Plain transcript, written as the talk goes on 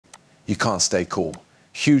you can't stay cool.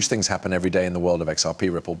 Huge things happen every day in the world of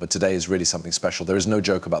XRP Ripple, but today is really something special. There is no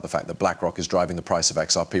joke about the fact that Blackrock is driving the price of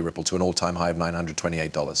XRP Ripple to an all-time high of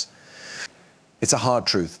 $928. It's a hard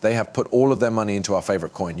truth. They have put all of their money into our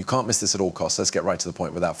favorite coin. You can't miss this at all costs. Let's get right to the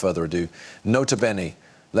point without further ado. Nota bene,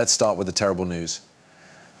 let's start with the terrible news.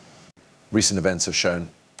 Recent events have shown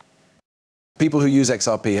people who use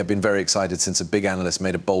XRP have been very excited since a big analyst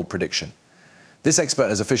made a bold prediction. This expert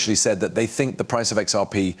has officially said that they think the price of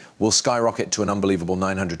XRP will skyrocket to an unbelievable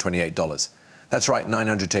 $928. That's right,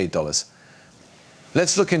 $908.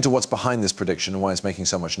 Let's look into what's behind this prediction and why it's making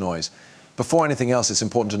so much noise. Before anything else, it's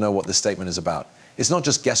important to know what this statement is about. It's not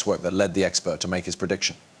just guesswork that led the expert to make his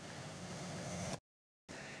prediction.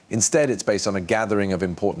 Instead, it's based on a gathering of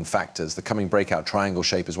important factors. The coming breakout triangle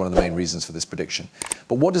shape is one of the main reasons for this prediction.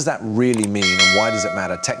 But what does that really mean, and why does it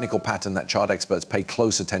matter? A technical pattern that chart experts pay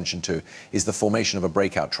close attention to is the formation of a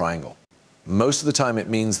breakout triangle. Most of the time, it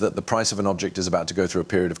means that the price of an object is about to go through a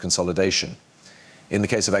period of consolidation. In the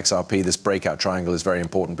case of XRP, this breakout triangle is very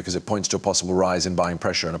important because it points to a possible rise in buying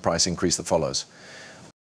pressure and a price increase that follows.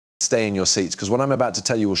 Stay in your seats, because what I'm about to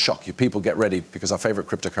tell you will shock you. People, get ready, because our favorite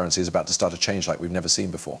cryptocurrency is about to start a change like we've never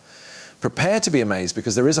seen before. Prepare to be amazed,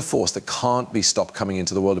 because there is a force that can't be stopped coming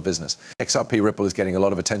into the world of business. XRP Ripple is getting a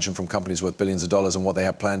lot of attention from companies worth billions of dollars, and what they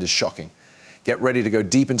have planned is shocking. Get ready to go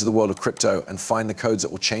deep into the world of crypto and find the codes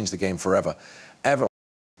that will change the game forever. Ever.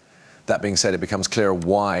 That being said, it becomes clearer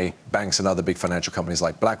why banks and other big financial companies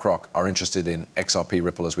like Blackrock are interested in XRP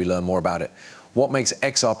Ripple as we learn more about it. What makes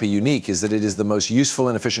XRP unique is that it is the most useful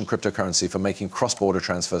and efficient cryptocurrency for making cross-border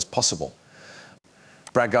transfers possible.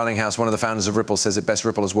 Brad Garlinghouse, one of the founders of Ripple, says it best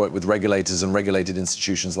Ripple has worked with regulators and regulated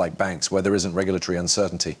institutions like banks where there isn't regulatory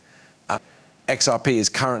uncertainty. XRP is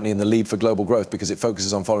currently in the lead for global growth because it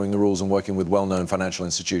focuses on following the rules and working with well-known financial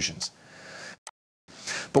institutions.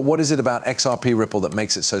 But what is it about XRP Ripple that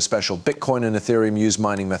makes it so special? Bitcoin and Ethereum use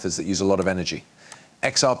mining methods that use a lot of energy.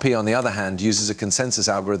 XRP, on the other hand, uses a consensus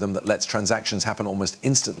algorithm that lets transactions happen almost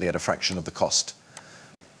instantly at a fraction of the cost.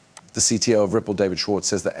 The CTO of Ripple, David Schwartz,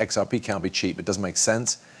 says that XRP can't be cheap. It doesn't make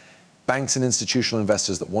sense. Banks and institutional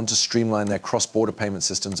investors that want to streamline their cross-border payment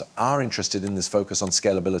systems are interested in this focus on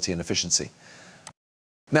scalability and efficiency.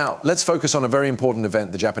 Now, let's focus on a very important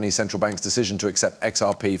event, the Japanese central bank's decision to accept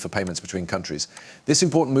XRP for payments between countries. This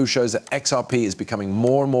important move shows that XRP is becoming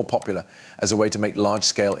more and more popular as a way to make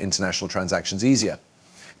large-scale international transactions easier.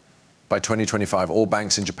 By 2025, all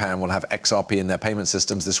banks in Japan will have XRP in their payment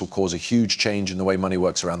systems. This will cause a huge change in the way money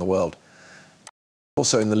works around the world.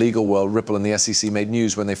 Also, in the legal world, Ripple and the SEC made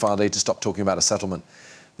news when they filed aid to stop talking about a settlement.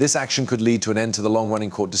 This action could lead to an end to the long-running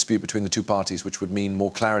court dispute between the two parties, which would mean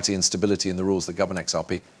more clarity and stability in the rules that govern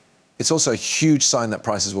XRP. It's also a huge sign that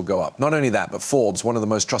prices will go up. Not only that, but Forbes, one of the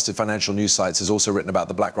most trusted financial news sites, has also written about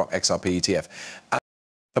the Blackrock XRP ETF.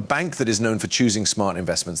 A bank that is known for choosing smart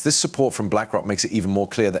investments. This support from Blackrock makes it even more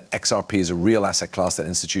clear that XRP is a real asset class that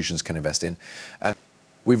institutions can invest in.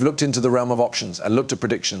 We've looked into the realm of options and looked at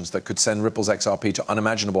predictions that could send Ripple's XRP to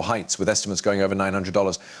unimaginable heights, with estimates going over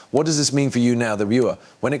 $900. What does this mean for you now, the viewer?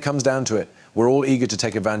 When it comes down to it, we're all eager to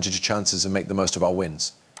take advantage of chances and make the most of our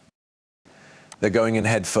wins. They're going in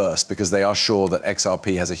head first because they are sure that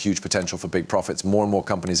XRP has a huge potential for big profits. More and more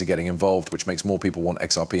companies are getting involved, which makes more people want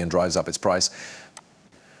XRP and drives up its price.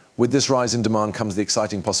 With this rise in demand comes the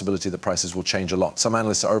exciting possibility that prices will change a lot. Some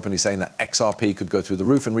analysts are openly saying that XRP could go through the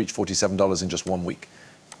roof and reach $47 in just 1 week.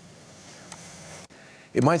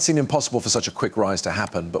 It might seem impossible for such a quick rise to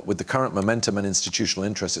happen, but with the current momentum and institutional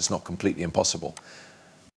interest, it's not completely impossible.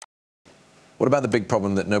 What about the big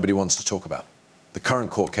problem that nobody wants to talk about? The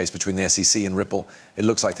current court case between the SEC and Ripple. It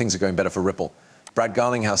looks like things are going better for Ripple. Brad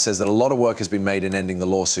Garlinghouse says that a lot of work has been made in ending the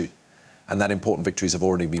lawsuit, and that important victories have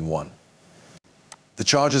already been won. The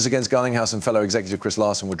charges against Garlinghouse and fellow executive Chris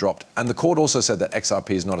Larsson were dropped, and the court also said that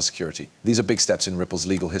XRP is not a security. These are big steps in Ripple's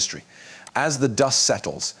legal history. As the dust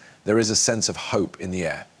settles, there is a sense of hope in the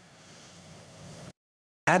air.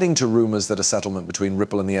 Adding to rumors that a settlement between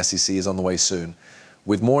Ripple and the SEC is on the way soon.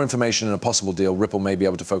 With more information and a possible deal, Ripple may be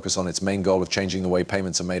able to focus on its main goal of changing the way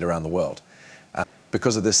payments are made around the world.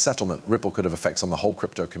 Because of this settlement, Ripple could have effects on the whole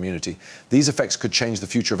crypto community. These effects could change the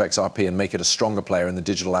future of XRP and make it a stronger player in the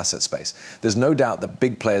digital asset space. There's no doubt that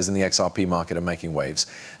big players in the XRP market are making waves,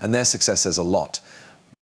 and their success says a lot.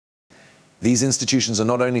 These institutions are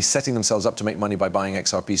not only setting themselves up to make money by buying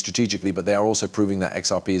XRP strategically, but they are also proving that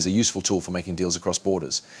XRP is a useful tool for making deals across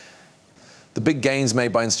borders. The big gains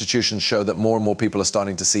made by institutions show that more and more people are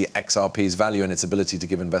starting to see XRP's value and its ability to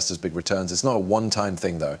give investors big returns. It's not a one-time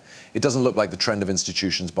thing, though. It doesn't look like the trend of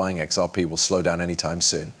institutions buying XRP will slow down anytime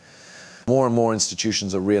soon. More and more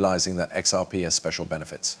institutions are realizing that XRP has special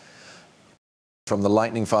benefits. From the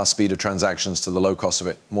lightning fast speed of transactions to the low cost of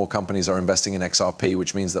it, more companies are investing in XRP,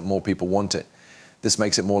 which means that more people want it. This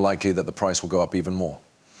makes it more likely that the price will go up even more.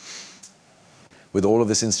 With all of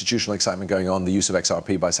this institutional excitement going on, the use of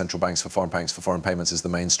XRP by central banks for foreign payments is the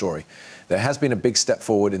main story. There has been a big step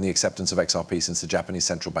forward in the acceptance of XRP since the Japanese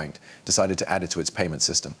central bank decided to add it to its payment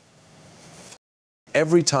system.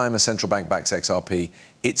 Every time a central bank backs XRP,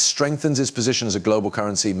 it strengthens its position as a global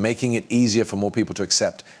currency, making it easier for more people to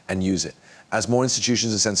accept and use it. As more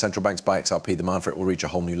institutions and central banks buy XRP, demand for it will reach a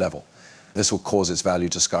whole new level. This will cause its value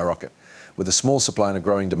to skyrocket. With a small supply and a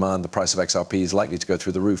growing demand, the price of XRP is likely to go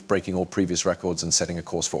through the roof, breaking all previous records and setting a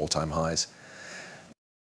course for all-time highs.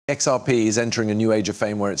 XRP is entering a new age of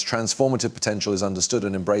fame where its transformative potential is understood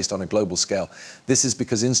and embraced on a global scale. This is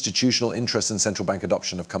because institutional interest and central bank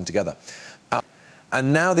adoption have come together.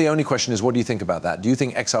 And now the only question is, what do you think about that? Do you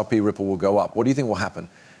think XRP Ripple will go up? What do you think will happen?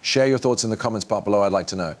 Share your thoughts in the comments part below. I'd like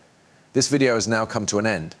to know. This video has now come to an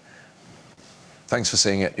end. Thanks for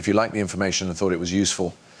seeing it. If you liked the information and thought it was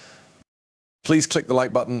useful, please click the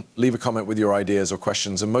like button, leave a comment with your ideas or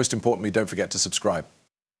questions, and most importantly, don't forget to subscribe.